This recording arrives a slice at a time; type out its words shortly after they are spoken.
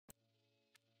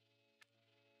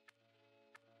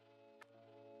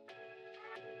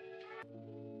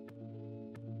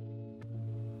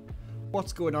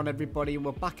What's going on, everybody?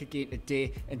 We're back again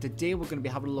today, and today we're going to be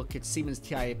having a look at Siemens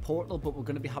TIA Portal, but we're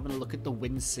going to be having a look at the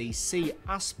WinCC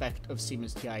aspect of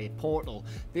Siemens TIA Portal.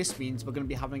 This means we're going to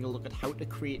be having a look at how to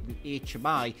create an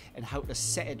HMI and how to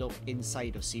set it up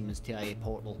inside of Siemens TIA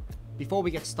Portal. Before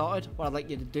we get started, what I'd like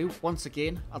you to do, once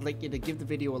again, I'd like you to give the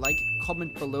video a like,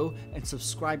 comment below, and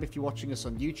subscribe if you're watching us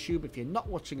on YouTube. If you're not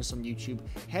watching us on YouTube,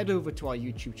 head over to our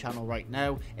YouTube channel right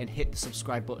now and hit the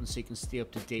subscribe button so you can stay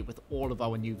up to date with all of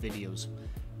our new videos.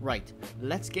 Right,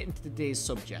 let's get into today's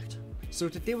subject. So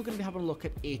today we're going to be having a look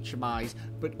at HMIs,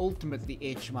 but ultimately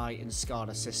HMI and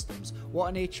SCADA systems. What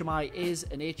an HMI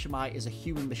is a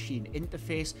human machine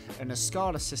interface, and a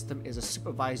SCADA system is a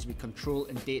supervisory control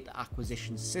and data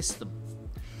acquisition system.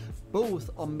 Both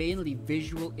are mainly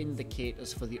visual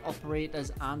indicators for the operators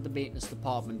and the maintenance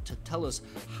department to tell us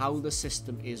how the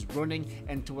system is running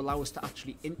and to allow us to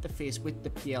actually interface with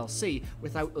the PLC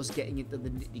without us getting into the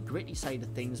nitty-gritty side of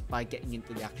things by getting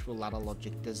into the actual ladder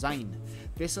logic design.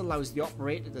 This allows the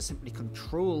operator to simply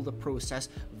control the process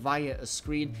via a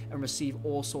screen and receive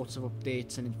all sorts of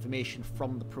updates and information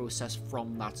from the process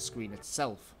from that screen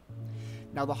itself.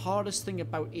 Now, the hardest thing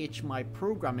about HMI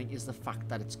programming is the fact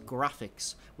that it's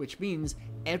graphics, which means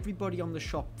everybody on the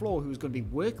shop floor who's going to be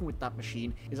working with that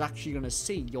machine is actually going to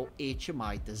see your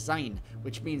HMI design,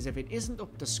 which means if it isn't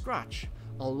up to scratch,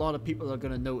 a lot of people are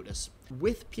going to notice.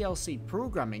 With PLC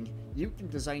programming, you can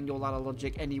design your ladder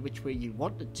logic any which way you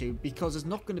wanted to, because there's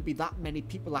not going to be that many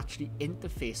people actually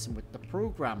interfacing with the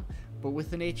program. But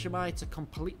with an HMI, it's a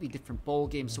completely different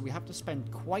ballgame, so we have to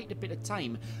spend quite a bit of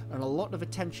time and a lot of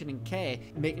attention and care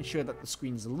making sure that the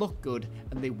screens look good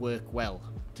and they work well.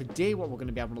 Today what we're going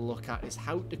to be having a look at is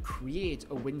how to create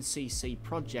a WinCC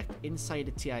project inside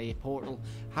a TIA portal,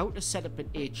 how to set up an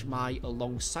HMI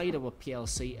alongside our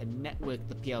PLC and network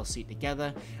the PLC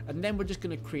together, and then we're just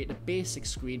going to create a basic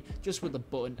screen just with a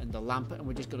button and a lamp, and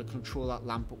we're just going to control that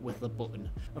lamp with a button.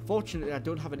 Unfortunately, I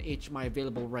don't have an HMI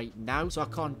available right now, so I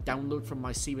can't download from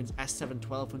my Siemens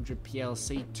S7-1200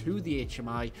 PLC to the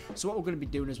HMI, so what we're going to be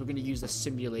doing is we're going to use a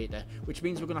simulator, which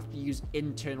means we're going to have to use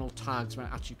internal tags when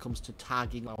it actually comes to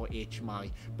tagging our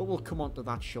HMI, but we'll come on to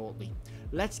that shortly.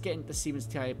 Let's get into Siemens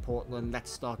TIA Portal and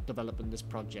let's start developing this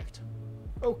project.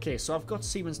 Okay, so I've got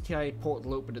Siemens TIA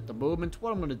Portal open at the moment.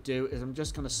 What I'm going to do is I'm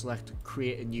just going to select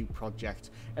create a new project,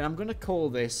 and I'm going to call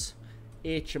this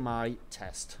HMI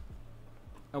test,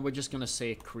 and we're just going to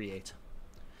say create.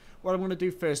 What I'm going to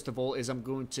do first of all is I'm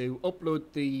going to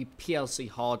upload the PLC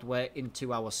hardware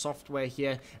into our software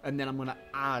here, and then I'm going to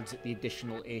add the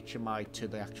additional HMI to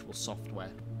the actual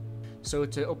software. So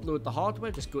to upload the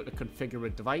hardware, just go to configure a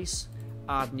device,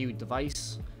 add new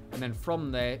device, and then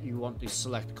from there you want to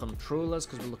select controllers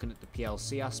because we're looking at the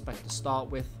PLC aspect to start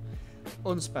with,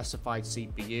 unspecified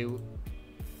CPU,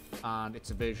 and it's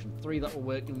a version 3 that we're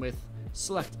working with.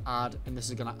 Select add, and this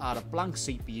is going to add a blank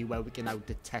CPU where we can now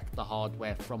detect the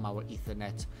hardware from our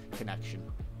Ethernet connection.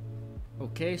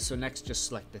 Okay, so next just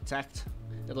select detect.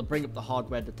 It'll bring up the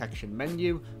hardware detection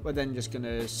menu. We're then just going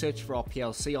to search for our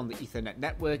PLC on the Ethernet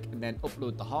network and then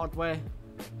upload the hardware.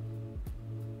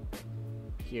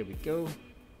 Here we go.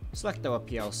 Select our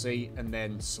PLC and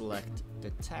then select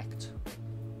detect.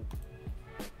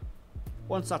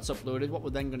 Once that's uploaded, what we're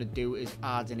then going to do is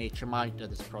add an HMI to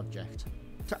this project.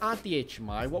 To add the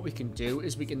HMI, what we can do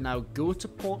is we can now go to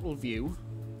Portal View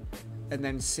and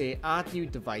then say add new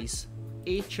device,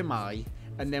 HMI,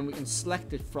 and then we can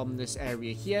select it from this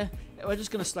area here. We're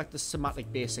just going to select the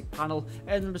Somatic Basic panel,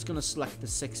 and I'm just going to select the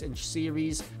 6-inch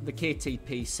series, the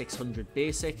KTP 600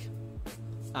 Basic,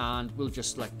 and we'll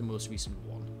just select the most recent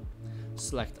one.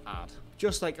 Select add.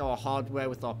 Just like our hardware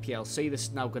with our PLC, this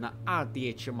is now going to add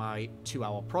the HMI to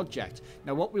our project.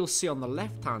 Now what we'll see on the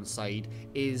left hand side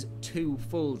is two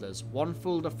folders. One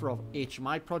folder for our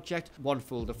HMI project, one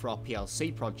folder for our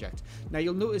PLC project. Now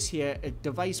you'll notice here a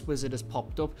device wizard has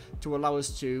popped up to allow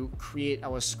us to create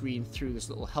our screen through this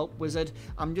little help wizard.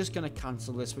 I'm just going to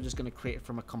cancel this, we're just going to create it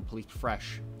from a complete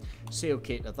fresh. Say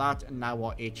OK to that, and now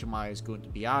our HMI is going to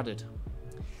be added.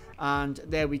 And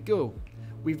there we go.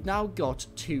 We've now got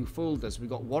two folders. We've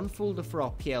got one folder for our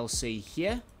PLC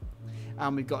here,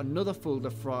 and we've got another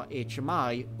folder for our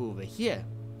HMI over here.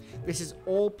 This is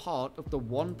all part of the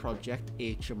one project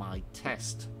HMI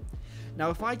test. Now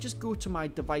if I just go to my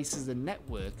devices and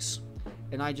networks,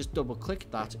 and I just double click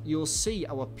that, you'll see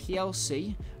our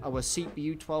PLC, our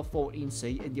CPU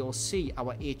 1214C, and you'll see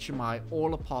our HMI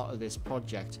all a part of this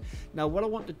project. Now what I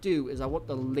want to do is I want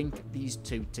to link these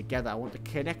two together. I want to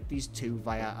connect these two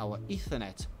via our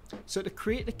Ethernet. So to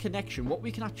create a connection, what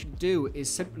we can actually do is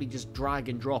simply just drag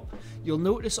and drop. You'll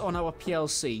notice on our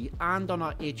PLC and on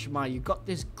our HMI, you've got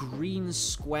this green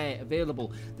square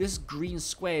available. This green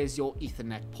square is your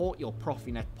Ethernet port, your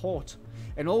Profinet port.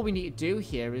 And all we need to do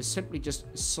here is simply just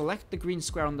select the green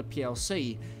square on the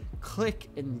PLC, click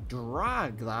and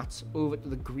drag that over to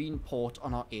the green port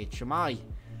on our HMI.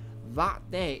 That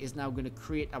there is now going to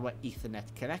create our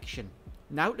Ethernet connection.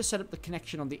 Now to set up the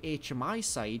connection on the HMI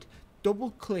side,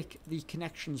 double click the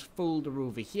connections folder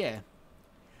over here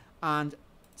and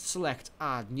select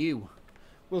add new.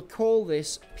 We'll call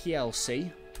this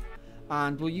PLC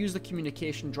and we'll use the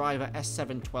communication driver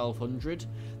S7-1200.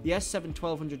 The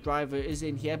S7-1200 driver is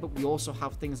in here, but we also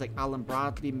have things like Allen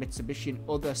Bradley, Mitsubishi and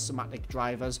other somatic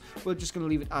drivers. We're just going to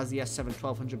leave it as the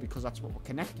S7-1200 because that's what we're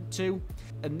connected to.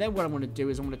 And then what I'm going to do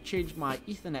is I'm going to change my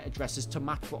Ethernet addresses to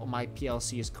match what my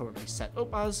PLC is currently set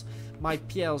up as. My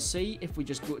PLC, if we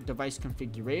just go to device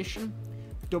configuration,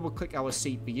 double click our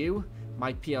CPU,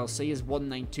 my PLC is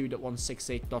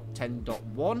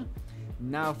 192.168.10.1.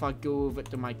 Now if I go over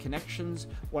to my connections,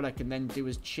 what I can then do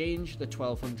is change the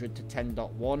 1200 to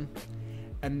 10.1,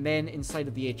 and then inside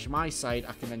of the HMI side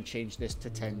I can then change this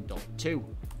to 10.2.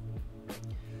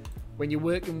 When you're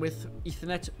working with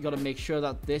Ethernet, you've got to make sure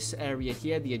that this area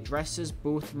here, the addresses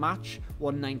both match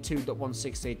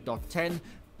 192.168.10,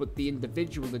 but the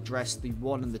individual address, the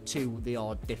 1 and the 2, they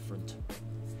are different.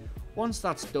 Once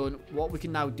that's done, what we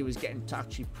can now do is get into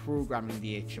actually programming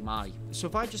the HMI. So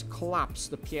if I just collapse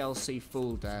the PLC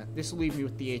folder, this will leave me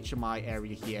with the HMI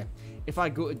area here. If I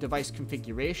go to device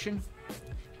configuration,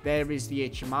 there is the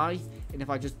HMI, and if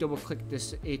I just double click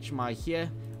this HMI here,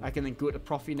 I can then go to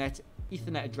Profinet,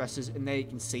 Ethernet addresses, and there you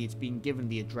can see it's been given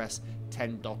the address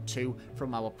 10.2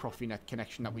 from our Profinet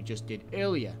connection that we just did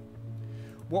earlier.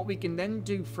 What we can then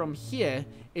do from here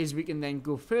is we can then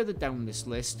go further down this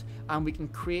list and we can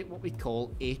create what we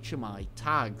call HMI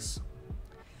tags.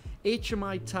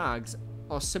 HMI tags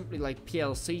are simply like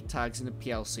PLC tags in a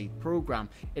PLC program.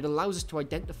 It allows us to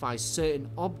identify certain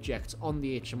objects on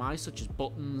the HMI such as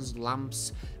buttons,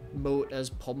 lamps, motors,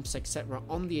 pumps, etc.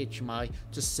 on the HMI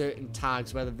to certain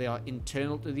tags, whether they are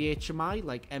internal to the HMI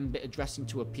like M-bit addressing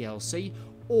to a PLC,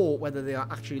 or whether they are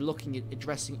actually looking at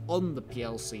addressing on the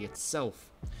PLC itself.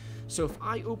 So if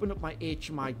I open up my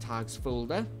HMI tags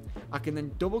folder, I can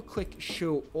then double click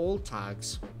show all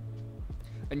tags,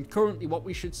 and currently what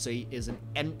we should see is an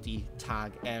empty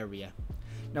tag area.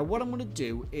 Now what I'm going to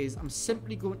do is I'm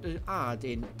simply going to add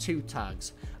in 2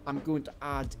 tags. I'm going to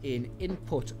add in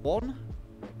input 1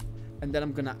 and then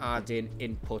I'm going to add in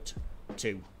input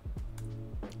 2.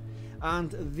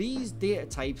 And these data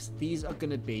types, these are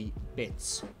going to be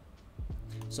bits.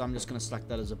 So I'm just going to select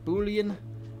that as a boolean,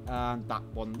 and that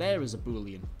one there is a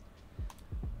boolean.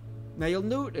 Now you'll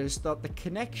notice that the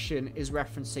connection is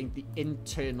referencing the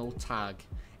internal tag.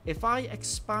 If I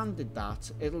expanded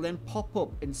that, it'll then pop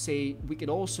up and say we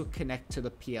can also connect to the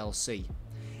PLC.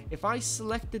 If I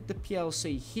selected the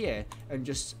PLC here and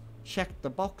just checked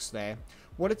the box there,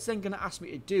 what it's then going to ask me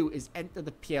to do is enter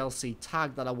the PLC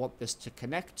tag that I want this to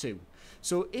connect to.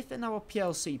 So if in our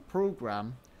PLC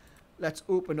program, let's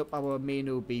open up our main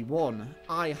OB1,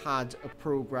 I had a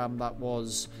program that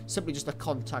was simply just a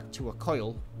contact to a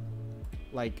coil,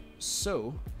 like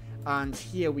so, and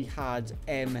here we had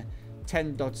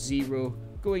M10.0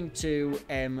 going to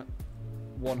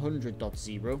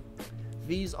M100.0.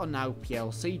 These are now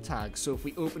PLC tags. So if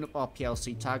we open up our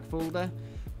PLC tag folder,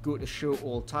 go to show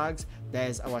all tags,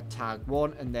 there's our tag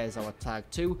 1 and there's our tag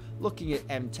 2, looking at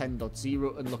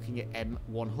M10.0 and looking at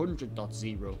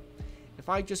M100.0. If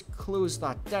I just close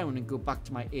that down and go back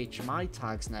to my HMI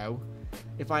tags now,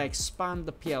 if I expand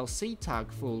the PLC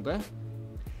tag folder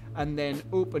and then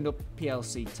open up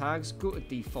PLC tags, go to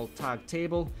default tag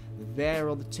table, there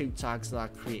are the 2 tags that I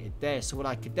created there. So what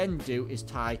I could then do is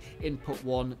tie input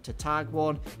 1 to tag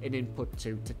 1 and input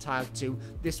 2 to tag 2.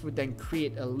 This would then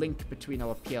create a link between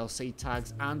our PLC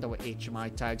tags and our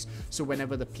HMI tags, so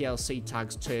whenever the PLC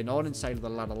tags turn on inside of the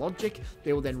ladder logic,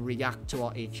 they will then react to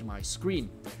our HMI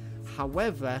screen.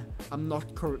 However, I'm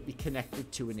not currently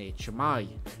connected to an HMI.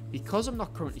 Because I'm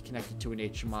not currently connected to an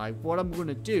HMI, what I'm going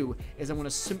to do is I'm going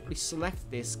to simply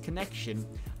select this connection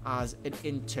as an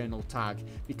internal tag,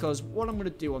 because what I'm going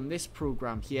to do on this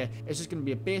program here is just going to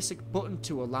be a basic button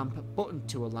to a lamp, button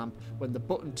to a lamp. When the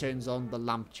button turns on, the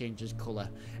lamp changes color,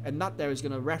 and that there is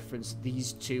going to reference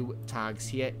these 2 tags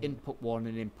here, input 1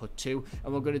 and input 2,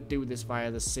 and we're going to do this via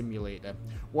the simulator.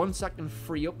 Once I can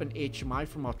free up an HMI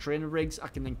from our trainer rigs, I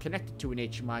can then connect it to an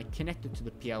HMI, connect it to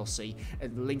the PLC,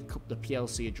 and link up the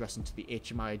PLC addressing to the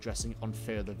HMI addressing on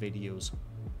further videos.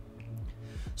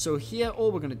 So here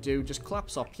all we're going to do, just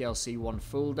collapse our PLC one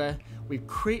folder. We've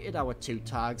created our 2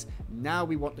 tags. Now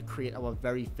we want to create our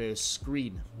very first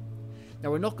screen. Now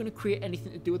we're not going to create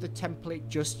anything to do with the template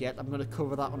just yet. I'm going to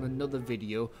cover that on another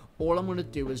video. All I'm going to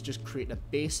do is just create a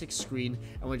basic screen,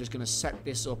 and we're just going to set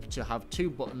this up to have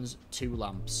 2 buttons, 2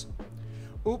 lamps.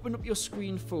 Open up your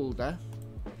screen folder,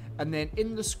 and then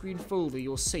in the screen folder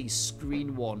you'll see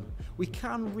screen 1. We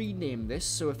can rename this,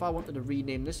 so if I wanted to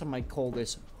rename this, I might call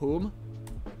this home,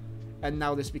 and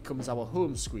now this becomes our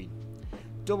home screen.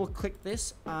 Double click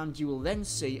this and you will then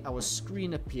see our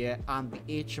screen appear and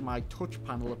the HMI touch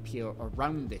panel appear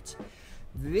around it.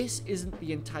 This isn't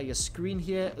the entire screen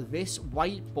here. This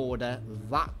white border,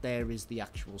 that there is the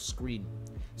actual screen.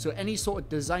 So any sort of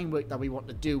design work that we want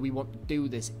to do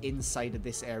this inside of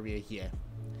this area here.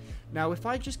 Now if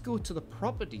I just go to the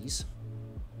properties,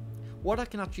 what I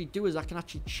can actually do is I can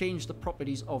actually change the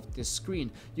properties of this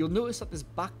screen. You'll notice that this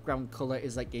background color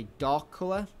is like a dark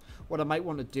color. What I might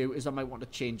want to do is I might want to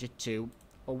change it to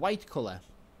a white color,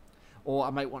 or I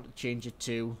might want to change it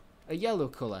to a yellow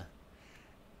color.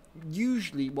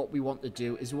 Usually what we want to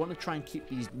do is we want to try and keep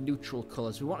these neutral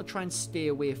colors. We want to try and stay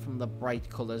away from the bright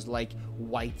colors like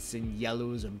whites and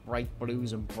yellows and bright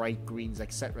blues and bright greens,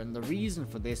 etc. And the reason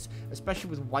for this, especially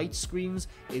with white screens,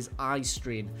 is eye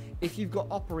strain. If you've got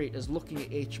operators looking at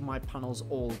HMI panels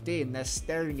all day and they're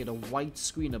staring at a white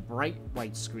screen, a bright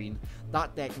white screen,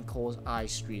 that there can cause eye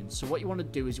strain. So what you want to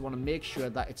do is you want to make sure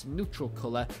that it's a neutral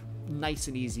color, nice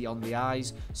and easy on the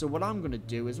eyes. So what I'm going to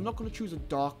do is I'm not going to choose a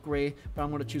dark grey, but I'm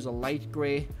going to choose a light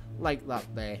grey like that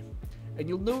there. And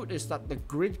you'll notice that the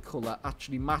grid colour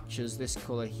actually matches this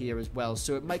colour here as well,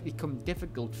 so it might become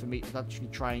difficult for me to actually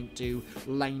try to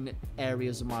line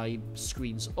areas of my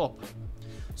screens up.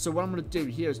 So what I'm going to do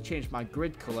here is change my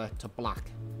grid colour to black,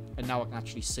 and now I can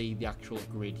actually see the actual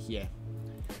grid here.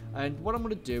 And what I'm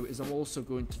going to do is I'm also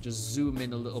going to just zoom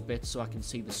in a little bit so I can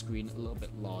see the screen a little bit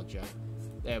larger.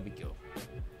 There we go.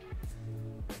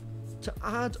 To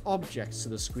add objects to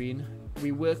the screen,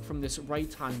 we work from this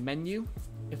right hand menu.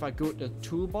 If I go to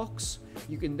toolbox,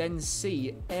 you can then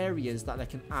see areas that I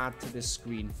can add to this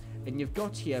screen. And you've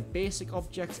got here basic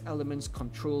objects, elements,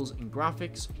 controls and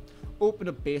graphics. Open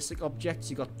up basic objects,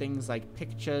 you've got things like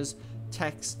pictures,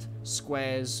 text,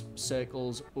 squares,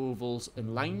 circles, ovals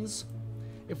and lines.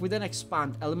 If we then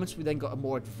expand elements, we then got a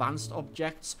more advanced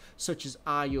objects such as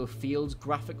I/O fields,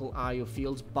 graphical I/O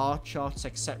fields, bar charts,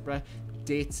 etc.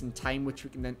 Dates and time, which we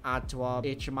can then add to our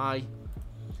HMI.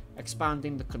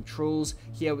 Expanding the controls,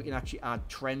 here we can actually add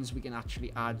trends, we can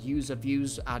actually add user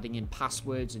views, adding in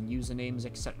passwords and usernames,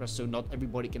 etc. So not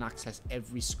everybody can access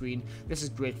every screen. This is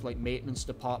great for like maintenance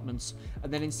departments.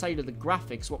 And then inside of the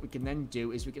graphics, what we can then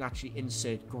do is we can actually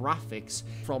insert graphics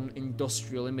from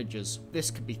industrial images.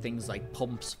 This could be things like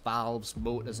pumps, valves,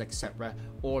 motors, etc.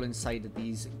 all inside of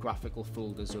these graphical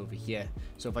folders over here.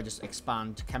 So if I just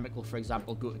expand chemical, for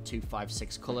example, go to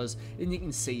 256 colors, and you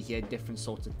can see here different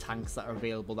sorts of tanks that are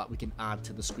available that we can add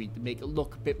to the screen to make it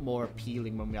look a bit more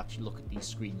appealing when we actually look at these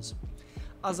screens.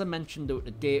 As I mentioned though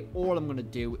today, all I'm going to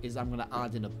do is I'm going to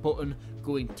add in a button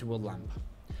going to a lamp.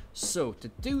 So to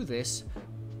do this,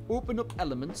 open up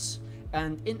elements,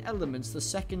 and in elements the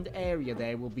second area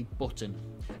there will be button.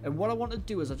 And what I want to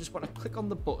do is I just want to click on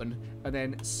the button and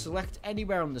then select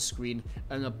anywhere on the screen,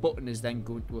 and a button is then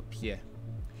going to appear.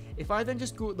 If I then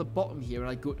just go at the bottom here and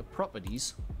I go to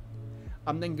properties,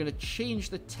 I'm then going to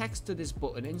change the text to this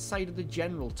button inside of the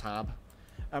general tab.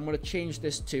 I'm going to change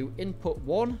this to input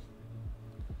 1,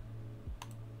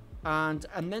 and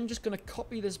I'm then just going to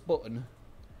copy this button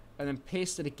and then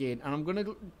paste it again, and I'm going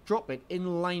to drop it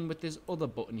in line with this other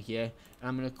button here, and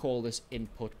I'm going to call this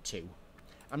input 2.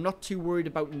 I'm not too worried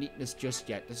about neatness just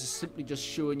yet. This is simply just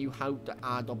showing you how to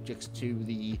add objects to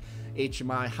the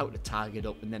HMI, how to tag it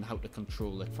up, and then how to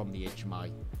control it from the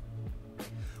HMI.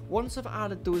 Once I've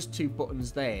added those 2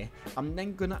 buttons there, I'm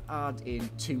then going to add in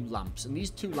 2 lamps, and these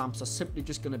 2 lamps are simply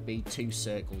just going to be 2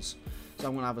 circles. So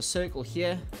I'm going to have a circle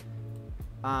here,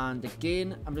 and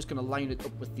again I'm just going to line it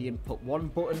up with the input 1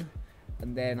 button,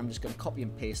 and then I'm just going to copy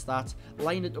and paste that,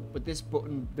 line it up with this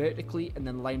button vertically, and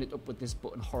then line it up with this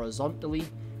button horizontally,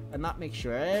 and that makes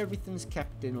sure everything's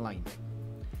kept in line.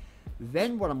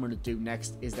 Then what I'm going to do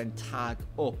next is then tag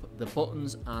up the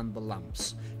buttons and the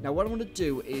lamps. Now what I'm going to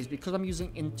do is, because I'm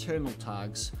using internal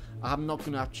tags, I'm not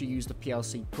going to actually use the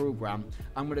PLC program.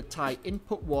 I'm going to tie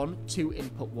input 1 to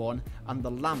input 1 and the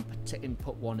lamp to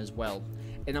input 1 as well.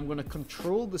 And I'm going to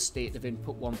control the state of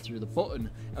input 1 through the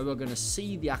button, and we're going to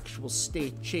see the actual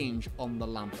state change on the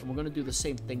lamp. And we're going to do the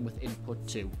same thing with input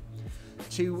 2.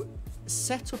 To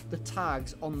set up the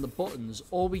tags on the buttons,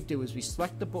 all we do is we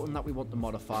select the button that we want to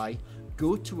modify,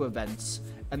 go to events,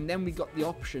 and then we got the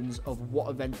options of what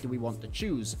event do we want to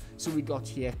choose. So we got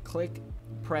here click,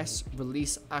 press,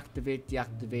 release, activate,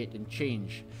 deactivate, and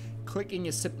change. Clicking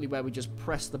is simply where we just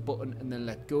press the button and then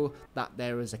let go. That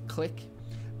there is a click.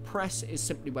 Press is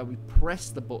simply where we press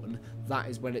the button. That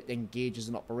is when it engages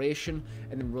an operation.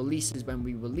 And then release is when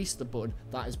we release the button.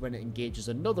 That is when it engages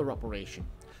another operation.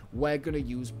 We're going to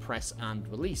use press and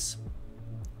release.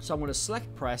 So I'm going to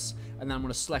select press, and then I'm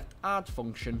going to select add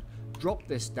function, drop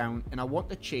this down, and I want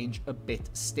to change a bit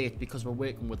state because we're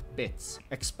working with bits.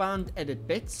 Expand edit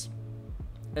bits,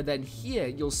 and then here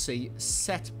you'll see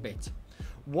set bit.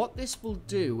 What this will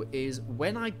do is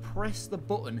when I press the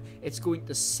button, it's going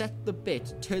to set the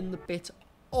bit, turn the bit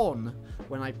on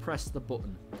when I press the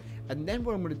button. And then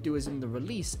what I'm going to do is in the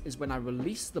release is when I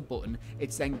release the button,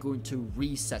 it's then going to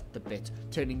reset the bit,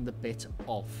 turning the bit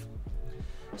off.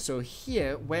 So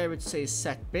here, where it says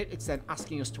set bit, it's then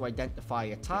asking us to identify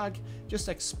a tag. Just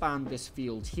expand this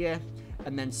field here,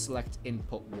 and then select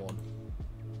input 1.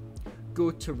 Go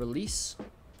to release,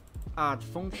 add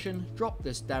function, drop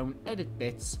this down, edit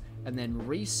bits, and then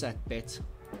reset bit,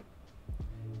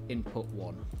 input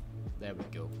 1. There we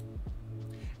go.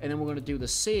 And then we're going to do the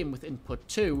same with input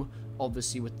 2,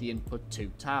 obviously with the input 2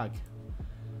 tag.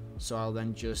 So I'll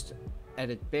then just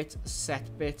edit bit,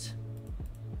 set bit,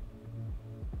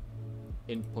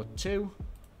 input 2,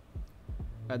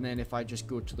 and then if I just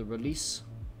go to the release,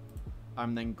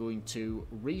 I'm then going to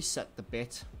reset the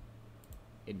bit,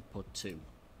 input 2.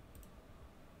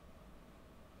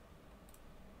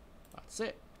 That's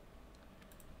it.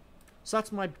 So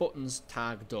that's my buttons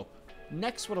tagged up.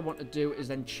 Next, what I want to do is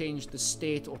then change the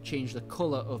state or change the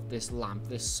color of this lamp,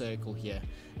 this circle here.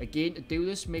 Again, to do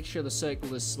this, make sure the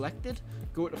circle is selected,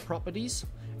 go to properties,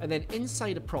 and then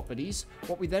inside of properties,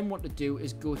 what we then want to do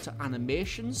is go to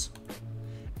animations,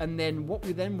 and then what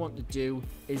we then want to do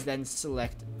is then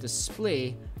select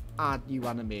display, add new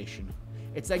animation.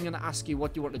 It's then going to ask you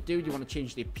what do you want to do. Do you want to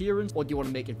change the appearance, or do you want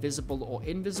to make it visible or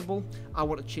invisible? I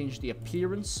want to change the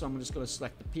appearance, so I'm just going to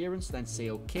select appearance, then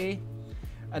say OK.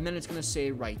 And then it's going to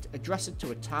say, right, address it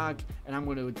to a tag, and I'm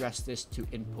going to address this to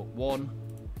input 1.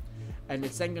 And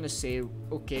it's then going to say,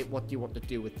 okay, what do you want to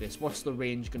do with this? What's the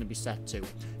range going to be set to?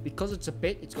 Because it's a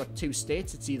bit, it's got two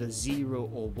states. It's either 0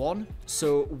 or 1.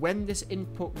 So when this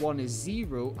input 1 is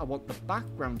 0, I want the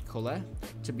background color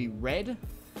to be red.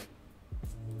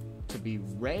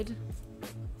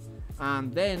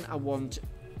 And then I want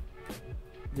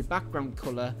the background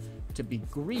color to be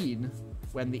green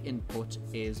when the input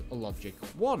is a logic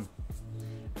 1.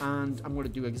 And I'm going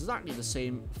to do exactly the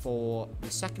same for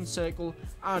the second circle.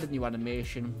 Add a new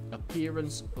animation,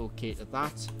 appearance, okay to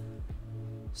that.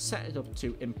 Set it up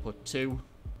to input 2.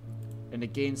 And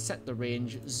again, set the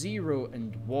range 0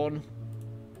 and 1,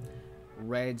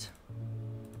 red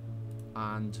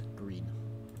and green.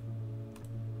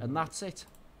 And that's it.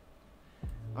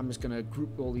 I'm just going to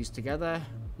group all these together,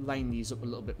 line these up a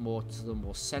little bit more to the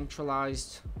more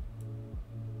centralized,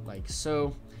 like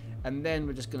so. And then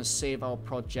we're just going to save our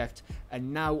project,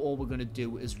 and now all we're going to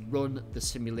do is run the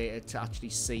simulator to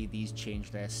actually see these change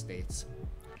their states.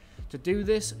 To do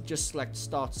this, just select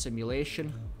start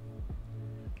simulation.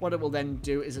 What it will then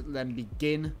do is it will then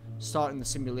begin starting the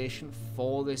simulation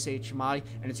for this HMI,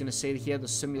 and it's going to say here the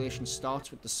simulation starts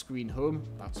with the screen home.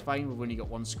 That's fine, we've only got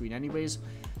one screen anyways.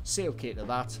 Say OK to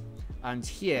that, and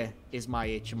here is my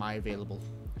HMI available.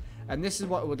 And this is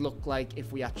what it would look like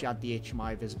if we actually had the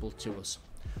HMI visible to us.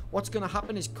 What's going to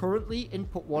happen is currently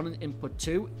input 1 and input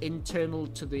 2 internal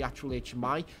to the actual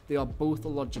HMI, they are both a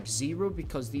logic 0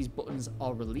 because these buttons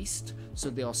are released, so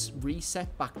they are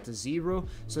reset back to 0.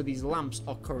 So these lamps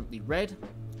are currently red.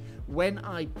 When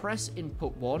I press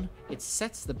input 1, it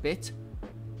sets the bit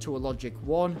to a logic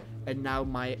 1, and now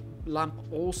my lamp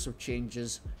also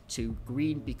changes to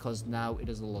green because now it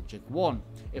is a logic 1.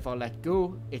 If I let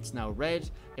go, it's now red.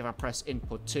 If I press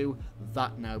input 2,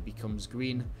 that now becomes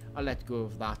green. I let go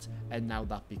of that, and now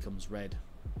that becomes red.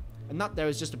 And that there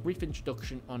is just a brief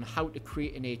introduction on how to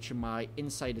create an HMI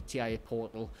inside a TIA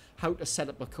portal, how to set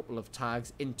up a couple of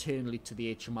tags internally to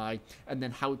the HMI, and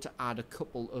then how to add a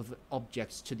couple of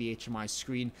objects to the HMI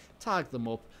screen, tag them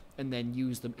up, and then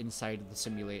use them inside of the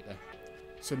simulator.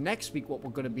 So next week what we're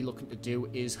going to be looking to do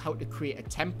is how to create a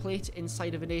template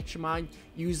inside of an HMI,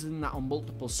 using that on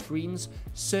multiple screens,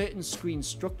 certain screen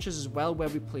structures as well, where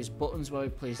we place buttons, where we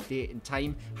place date and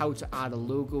time, how to add a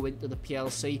logo into the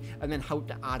PLC, and then how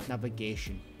to add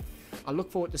navigation. I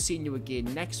look forward to seeing you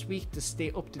again next week. To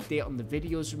stay up to date on the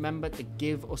videos, remember to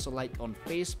give us a like on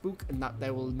Facebook, and that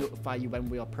will notify you when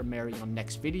we are premiering our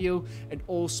next video. And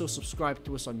also subscribe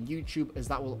to us on YouTube, as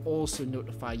that will also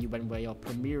notify you when we are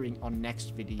premiering our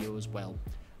next video as well.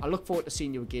 I look forward to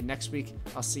seeing you again next week.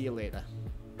 I'll see you later.